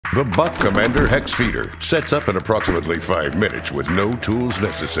The Buck Commander Hex Feeder sets up in approximately 5 minutes with no tools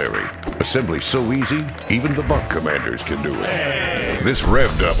necessary. Assembly so easy, even the Buck Commanders can do it. This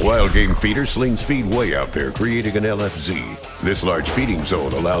revved up Wildgame feeder slings feed way out there, creating an LFZ. This large feeding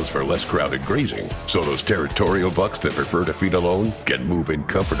zone allows for less crowded grazing, so those territorial bucks that prefer to feed alone can move in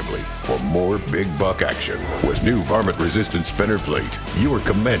comfortably for more big buck action. With new Varmint Resistant spinner plate, you are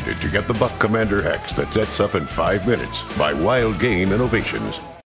commanded to get the Buck Commander Hex that sets up in 5 minutes by Wildgame Innovations.